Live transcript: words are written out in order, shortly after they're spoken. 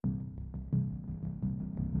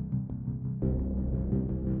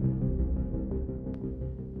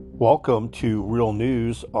Welcome to Real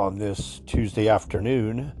News on this Tuesday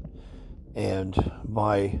afternoon, and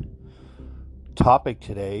my topic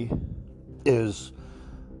today is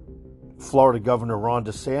Florida Governor Ron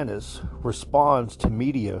DeSantis responds to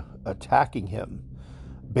media attacking him.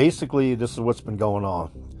 Basically, this is what's been going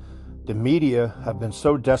on. The media have been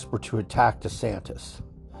so desperate to attack DeSantis.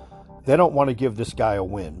 They don't want to give this guy a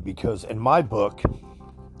win because, in my book,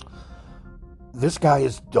 this guy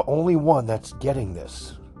is the only one that's getting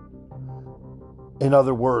this. In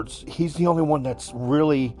other words, he's the only one that's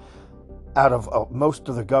really, out of most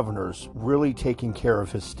of the governors, really taking care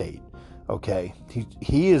of his state. Okay?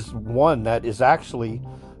 He is one that is actually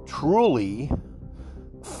truly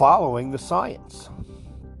following the science.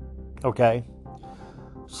 Okay?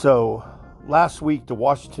 So, last week, the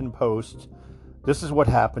Washington Post, this is what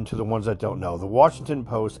happened to the ones that don't know. The Washington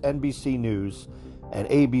Post, NBC News, and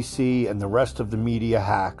ABC, and the rest of the media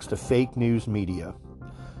hacks, the fake news media,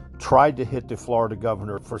 tried to hit the Florida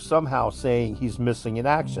governor for somehow saying he's missing in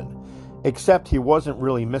action, except he wasn't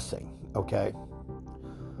really missing, okay?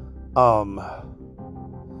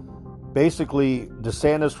 Basically,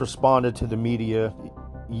 DeSantis responded to the media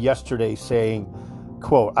yesterday saying,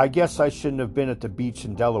 quote, "I guess I shouldn't have been at the beach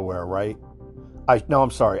in Delaware, right? I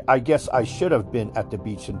guess I should have been at the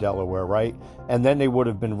beach in Delaware, right?" And then they would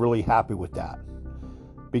have been really happy with that.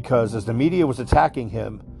 Because as the media was attacking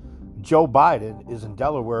him, Joe Biden is in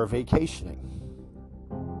Delaware vacationing.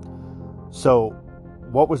 So,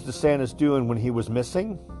 what was DeSantis doing when he was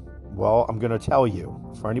missing? Well, I'm going to tell you.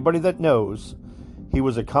 For anybody that knows, he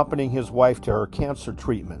was accompanying his wife to her cancer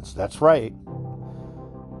treatments. That's right.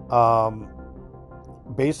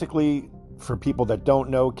 Basically, for people that don't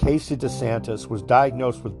know, Casey DeSantis was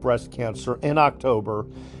diagnosed with breast cancer in October,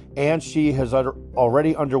 and she has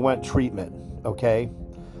already underwent treatment, okay?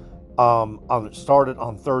 Started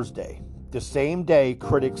on Thursday. The same day,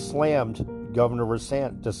 critics slammed Governor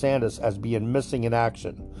DeSantis as being missing in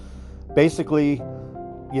action. Basically,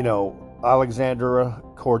 Alexandria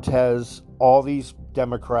Cortez, all these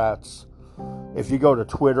Democrats, if you go to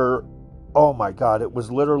Twitter, oh my God, it was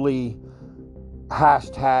literally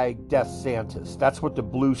hashtag Death Santis. That's what the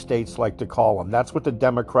blue states like to call him. That's what the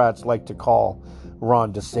Democrats like to call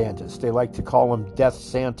Ron DeSantis. They like to call him Death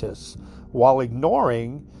Santis, while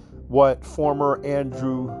ignoring what former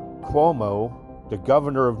Andrew Cuomo, the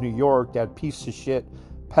governor of New York, that piece of shit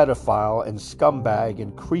pedophile and scumbag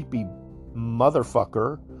and creepy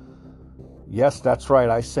motherfucker, yes, that's right,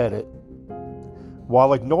 I said it,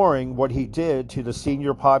 while ignoring what he did to the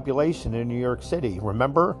senior population in New York City.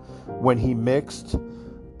 Remember when he mixed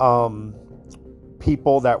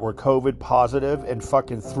people that were COVID positive and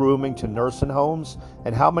fucking threw them into nursing homes,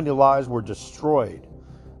 and how many lives were destroyed?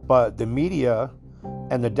 But the media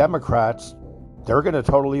and the Democrats, they're going to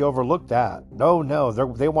totally overlook that. No,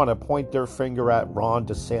 they want to point their finger at Ron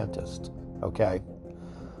DeSantis, okay?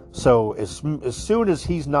 So as soon as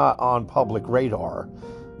he's not on public radar,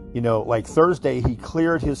 like Thursday, he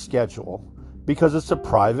cleared his schedule because it's a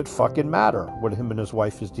private fucking matter what him and his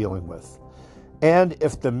wife is dealing with. And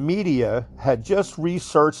if the media had just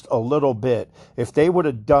researched a little bit, if they would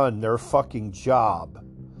have done their fucking job,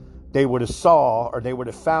 they would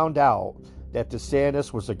have found out that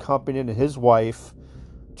DeSantis was accompanying his wife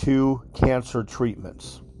to cancer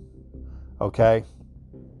treatments. Okay?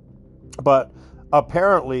 But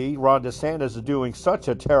apparently, Ron DeSantis is doing such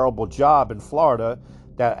a terrible job in Florida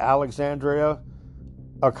that Alexandria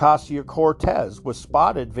Ocasio-Cortez was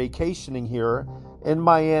spotted vacationing here in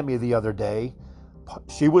Miami the other day.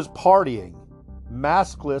 She was partying,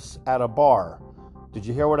 maskless at a bar. Did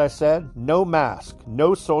you hear what I said? No mask,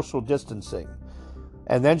 no social distancing.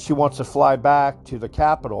 And then she wants to fly back to the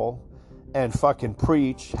Capitol and fucking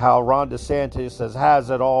preach how Ron DeSantis has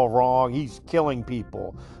it all wrong. He's killing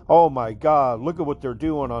people. Oh my God, look at what they're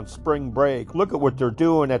doing on spring break. Look at what they're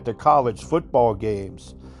doing at the college football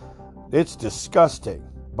games. It's disgusting.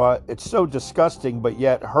 But it's so disgusting, but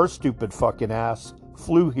yet her stupid fucking ass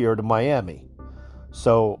flew here to Miami.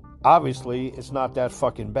 So obviously it's not that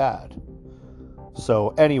fucking bad. So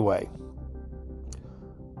anyway,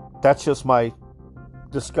 that's just my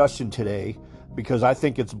discussion today, because I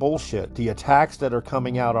think it's bullshit. The attacks that are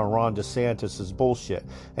coming out on Ron DeSantis is bullshit.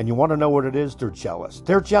 And you want to know what it is? They're jealous.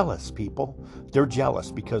 They're jealous, people. They're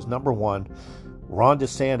jealous because, number one, Ron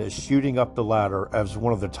DeSantis shooting up the ladder as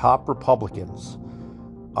one of the top Republicans.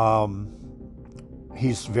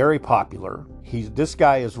 He's very popular. This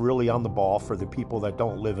guy is really on the ball for the people that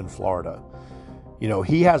don't live in Florida.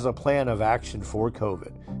 He has a plan of action for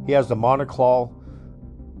COVID. He has the monoclonal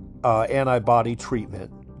antibody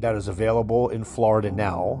treatment that is available in Florida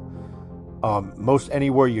now. Most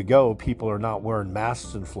anywhere you go, people are not wearing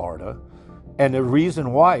masks in Florida. And the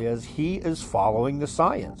reason why is he is following the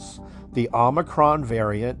science. The Omicron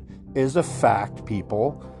variant is a fact,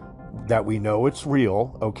 people, that we know it's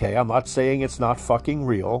real. Okay, I'm not saying it's not fucking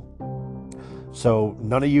real. So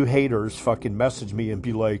none of you haters fucking message me and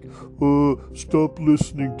be like, stop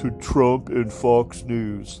listening to Trump and Fox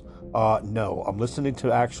News. No, I'm listening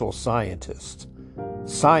to actual scientists.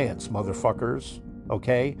 Science, motherfuckers.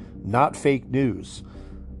 Okay? Not fake news.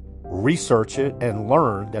 Research it and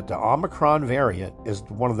learn that the Omicron variant is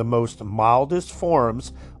one of the most mildest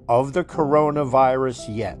forms of the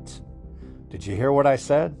coronavirus yet. Did you hear what I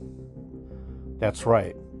said? That's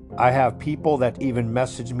right. I have people that even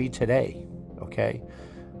message me today. Okay?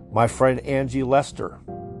 My friend Angie Lester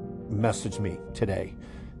messaged me today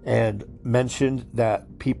and mentioned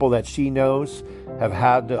that people that she knows have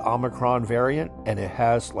had the Omicron variant and it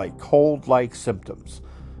has like cold-like symptoms.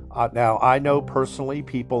 Now, I know personally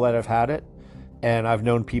people that have had it, and I've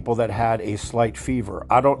known people that had a slight fever.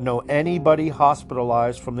 I don't know anybody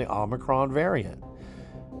hospitalized from the Omicron variant.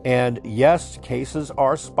 And yes, cases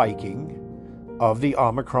are spiking of the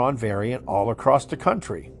Omicron variant all across the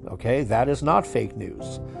country. Okay, that is not fake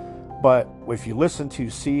news. But if you listen to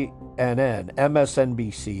CNN,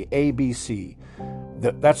 MSNBC, ABC,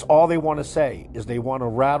 that's all they want to say is they want to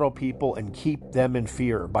rattle people and keep them in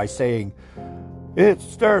fear by saying,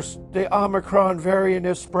 the Omicron variant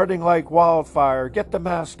is spreading like wildfire. Get the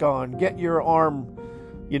mask on. Get your arm,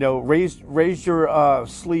 raise your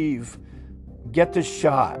sleeve. Get the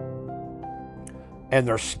shot. And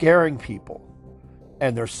they're scaring people.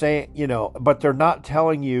 And they're saying, but they're not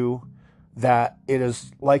telling you that it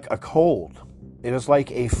is like a cold. It is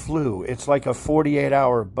like a flu. It's like a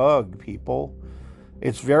 48-hour bug, people.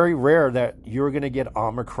 It's very rare that you're going to get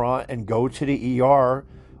Omicron and go to the ER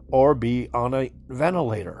or be on a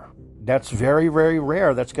ventilator. That's very, very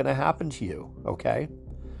rare that's going to happen to you, okay?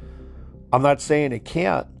 I'm not saying it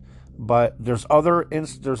can't, but there's other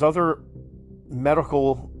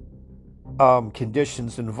medical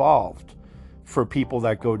conditions involved for people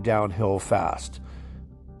that go downhill fast.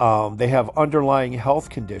 They have underlying health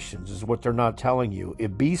conditions is what they're not telling you.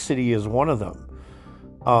 Obesity is one of them.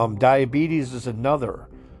 Diabetes is another.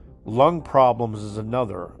 Lung problems is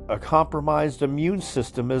another. A compromised immune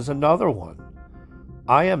system is another one.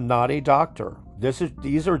 I am not a doctor.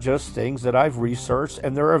 These are just things that I've researched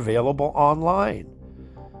and they're available online.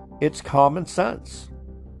 It's common sense.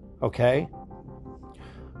 Okay?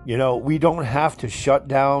 We don't have to shut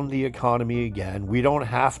down the economy again. We don't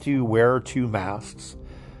have to wear 2 masks.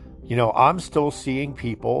 I'm still seeing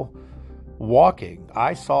people walking.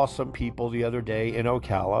 I saw some people the other day in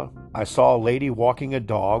Ocala. I saw a lady walking a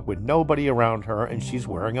dog with nobody around her and she's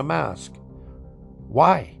wearing a mask.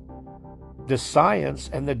 Why? The science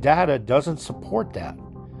and the data doesn't support that.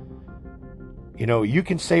 You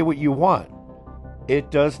can say what you want. It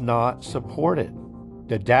does not support it.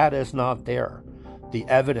 The data is not there. The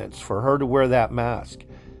evidence for her to wear that mask.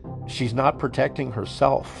 She's not protecting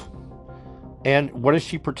herself. And what is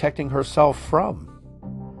she protecting herself from?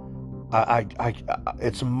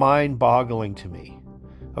 It's mind-boggling to me.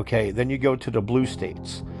 Okay, then you go to the blue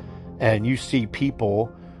states, and you see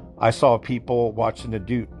people. I saw people watching the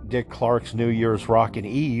Dick Clark's New Year's Rockin'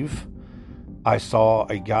 Eve. I saw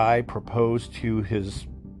a guy propose to his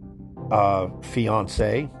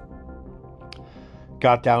fiancée,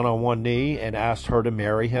 got down on one knee and asked her to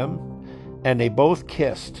marry him, and they both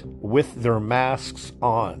kissed with their masks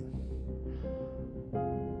on.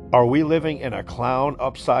 Are we living in a clown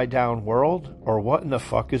upside-down world, or what in the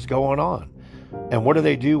fuck is going on? And what do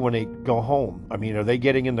they do when they go home? I mean, are they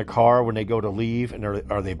getting in the car when they go to leave, and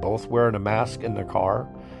are they both wearing a mask in the car?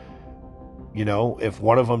 If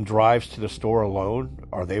one of them drives to the store alone,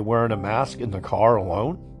 are they wearing a mask in the car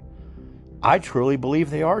alone? I truly believe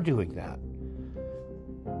they are doing that.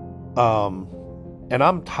 And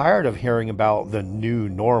I'm tired of hearing about the new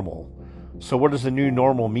normal. So what does the new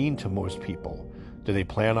normal mean to most people? Do they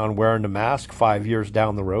plan on wearing the mask 5 years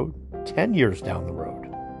down the road? 10 years down the road?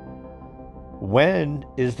 When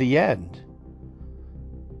is the end?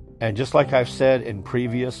 And just like I've said in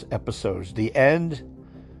previous episodes, the end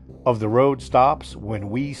of the road stops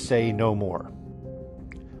when we say no more.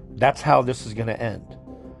 That's how this is going to end.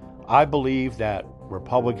 I believe that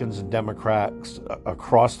Republicans and Democrats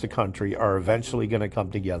across the country are eventually going to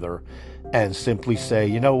come together and simply say,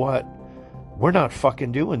 you know what? We're not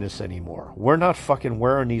fucking doing this anymore. We're not fucking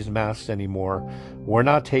wearing these masks anymore. We're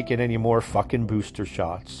not taking any more fucking booster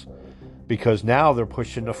shots. Because now they're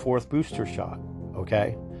pushing the 4th booster shot,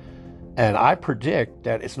 okay? And I predict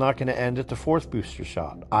that it's not going to end at the 4th booster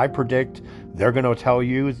shot. I predict they're going to tell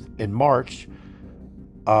you in March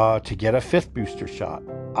to get a 5th booster shot.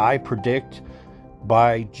 I predict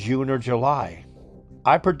by June or July.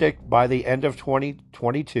 I predict by the end of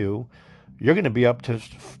 2022, you're going to be up to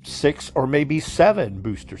 6 or maybe 7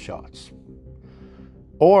 booster shots.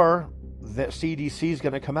 Or the CDC is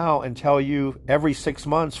going to come out and tell you every 6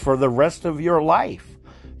 months for the rest of your life,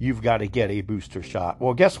 you've got to get a booster shot.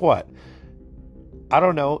 Well, guess what? I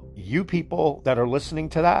don't know. You people that are listening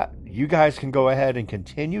to that, you guys can go ahead and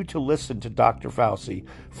continue to listen to Dr. Fauci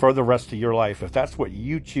for the rest of your life if that's what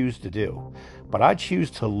you choose to do. But I choose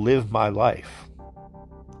to live my life.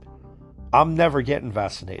 I'm never getting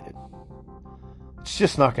vaccinated. It's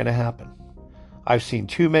just not going to happen. I've seen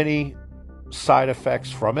too many side effects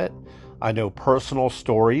from it. I know personal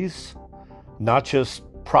stories, not just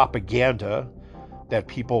propaganda that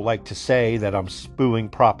people like to say that I'm spewing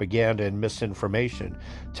propaganda and misinformation.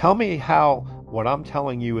 Tell me how what I'm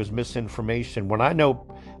telling you is misinformation when I know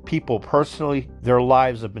people personally, their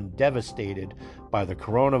lives have been devastated by the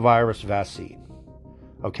coronavirus vaccine.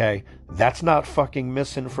 Okay? That's not fucking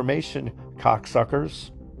misinformation,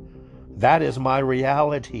 cocksuckers. That is my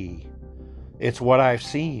reality. It's what I've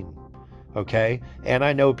seen. Okay? And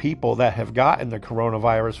I know people that have gotten the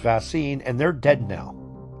coronavirus vaccine and they're dead now.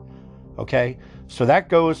 Okay? So that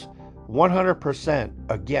goes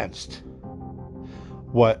 100% against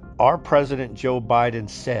what our President Joe Biden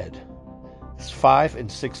said 5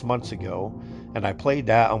 and 6 months ago. And I played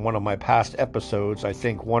that on one of my past episodes, I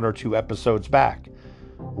think 1 or 2 episodes back.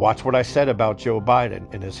 Watch what I said about Joe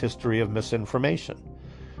Biden and his history of misinformation.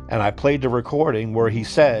 And I played the recording where he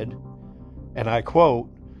said, and I quote,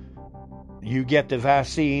 "You get the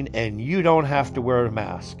vaccine and you don't have to wear a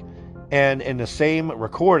mask." And in the same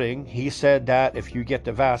recording, he said that if you get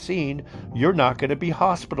the vaccine, you're not going to be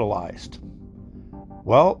hospitalized.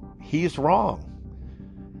 Well, he's wrong.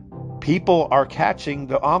 People are catching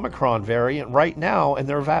the Omicron variant right now,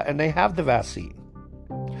 and they have the vaccine.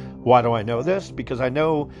 Why do I know this? Because I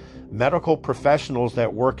know medical professionals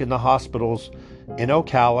that work in the hospitals in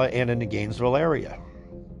Ocala and in the Gainesville area.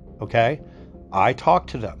 Okay? I talk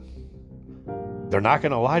to them. They're not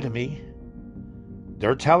going to lie to me.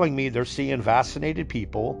 They're telling me they're seeing vaccinated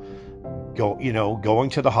people going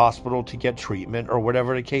to the hospital to get treatment or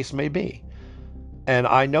whatever the case may be. And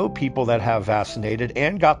I know people that have vaccinated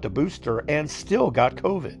and got the booster and still got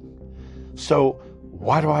COVID. So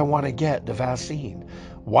why do I want to get the vaccine?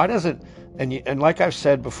 Why doesn't, and like I've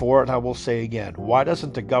said before, and I will say again, why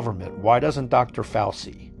doesn't the government, why doesn't Dr.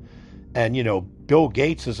 Fauci, and Bill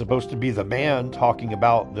Gates is supposed to be the man talking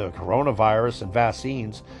about the coronavirus and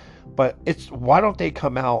vaccines, but why don't they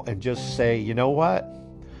come out and just say, you know what?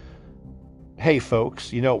 Hey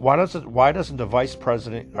folks, why doesn't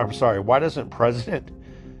President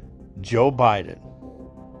Joe Biden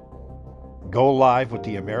go live with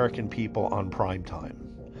the American people on prime time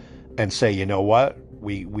and say, you know what?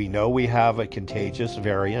 We know we have a contagious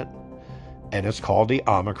variant and it's called the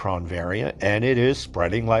Omicron variant and it is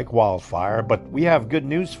spreading like wildfire, but we have good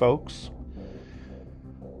news, folks.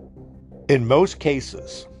 In most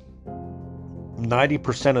cases,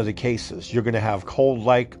 90% of the cases, you're going to have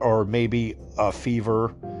cold-like or maybe a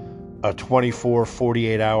fever, a 24,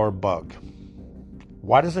 48-hour bug.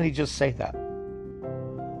 Why doesn't he just say that?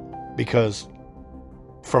 Because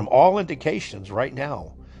from all indications right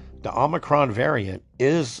now, the Omicron variant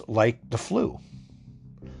is like the flu.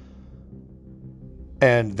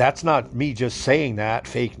 And that's not me just saying that,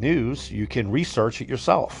 fake news. You can research it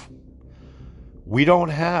yourself. We don't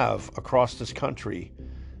have, across this country,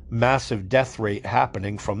 massive death rate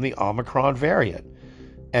happening from the Omicron variant.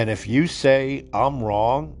 And if you say I'm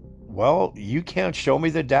wrong, well, you can't show me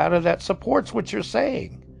the data that supports what you're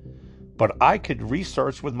saying. But I could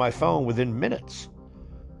research with my phone within minutes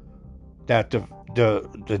that the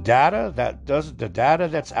data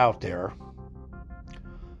that's out there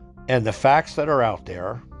and the facts that are out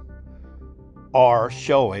there are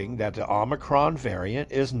showing that the Omicron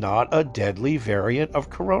variant is not a deadly variant of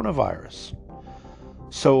coronavirus.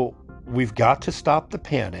 So we've got to stop the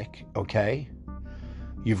panic, okay?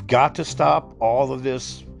 You've got to stop all of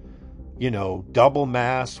this, double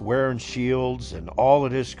masks, wearing shields, and all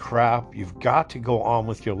of this crap. You've got to go on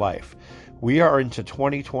with your life. We are into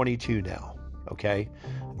 2022 now, okay?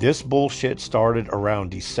 This bullshit started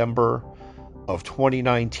around December of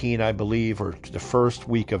 2019, I believe, or the first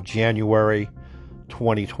week of January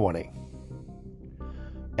 2020.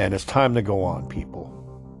 And it's time to go on, people.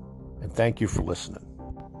 And thank you for listening.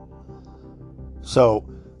 So,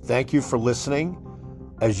 thank you for listening.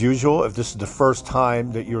 As usual, if this is the first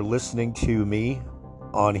time that you're listening to me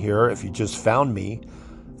on here. If you just found me,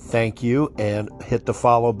 thank you, and hit the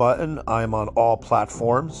follow button. I'm on all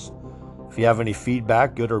platforms. If you have any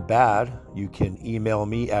feedback, good or bad, you can email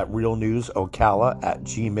me at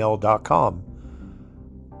realnewsocala@gmail.com.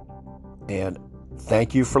 And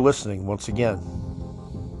thank you for listening once again.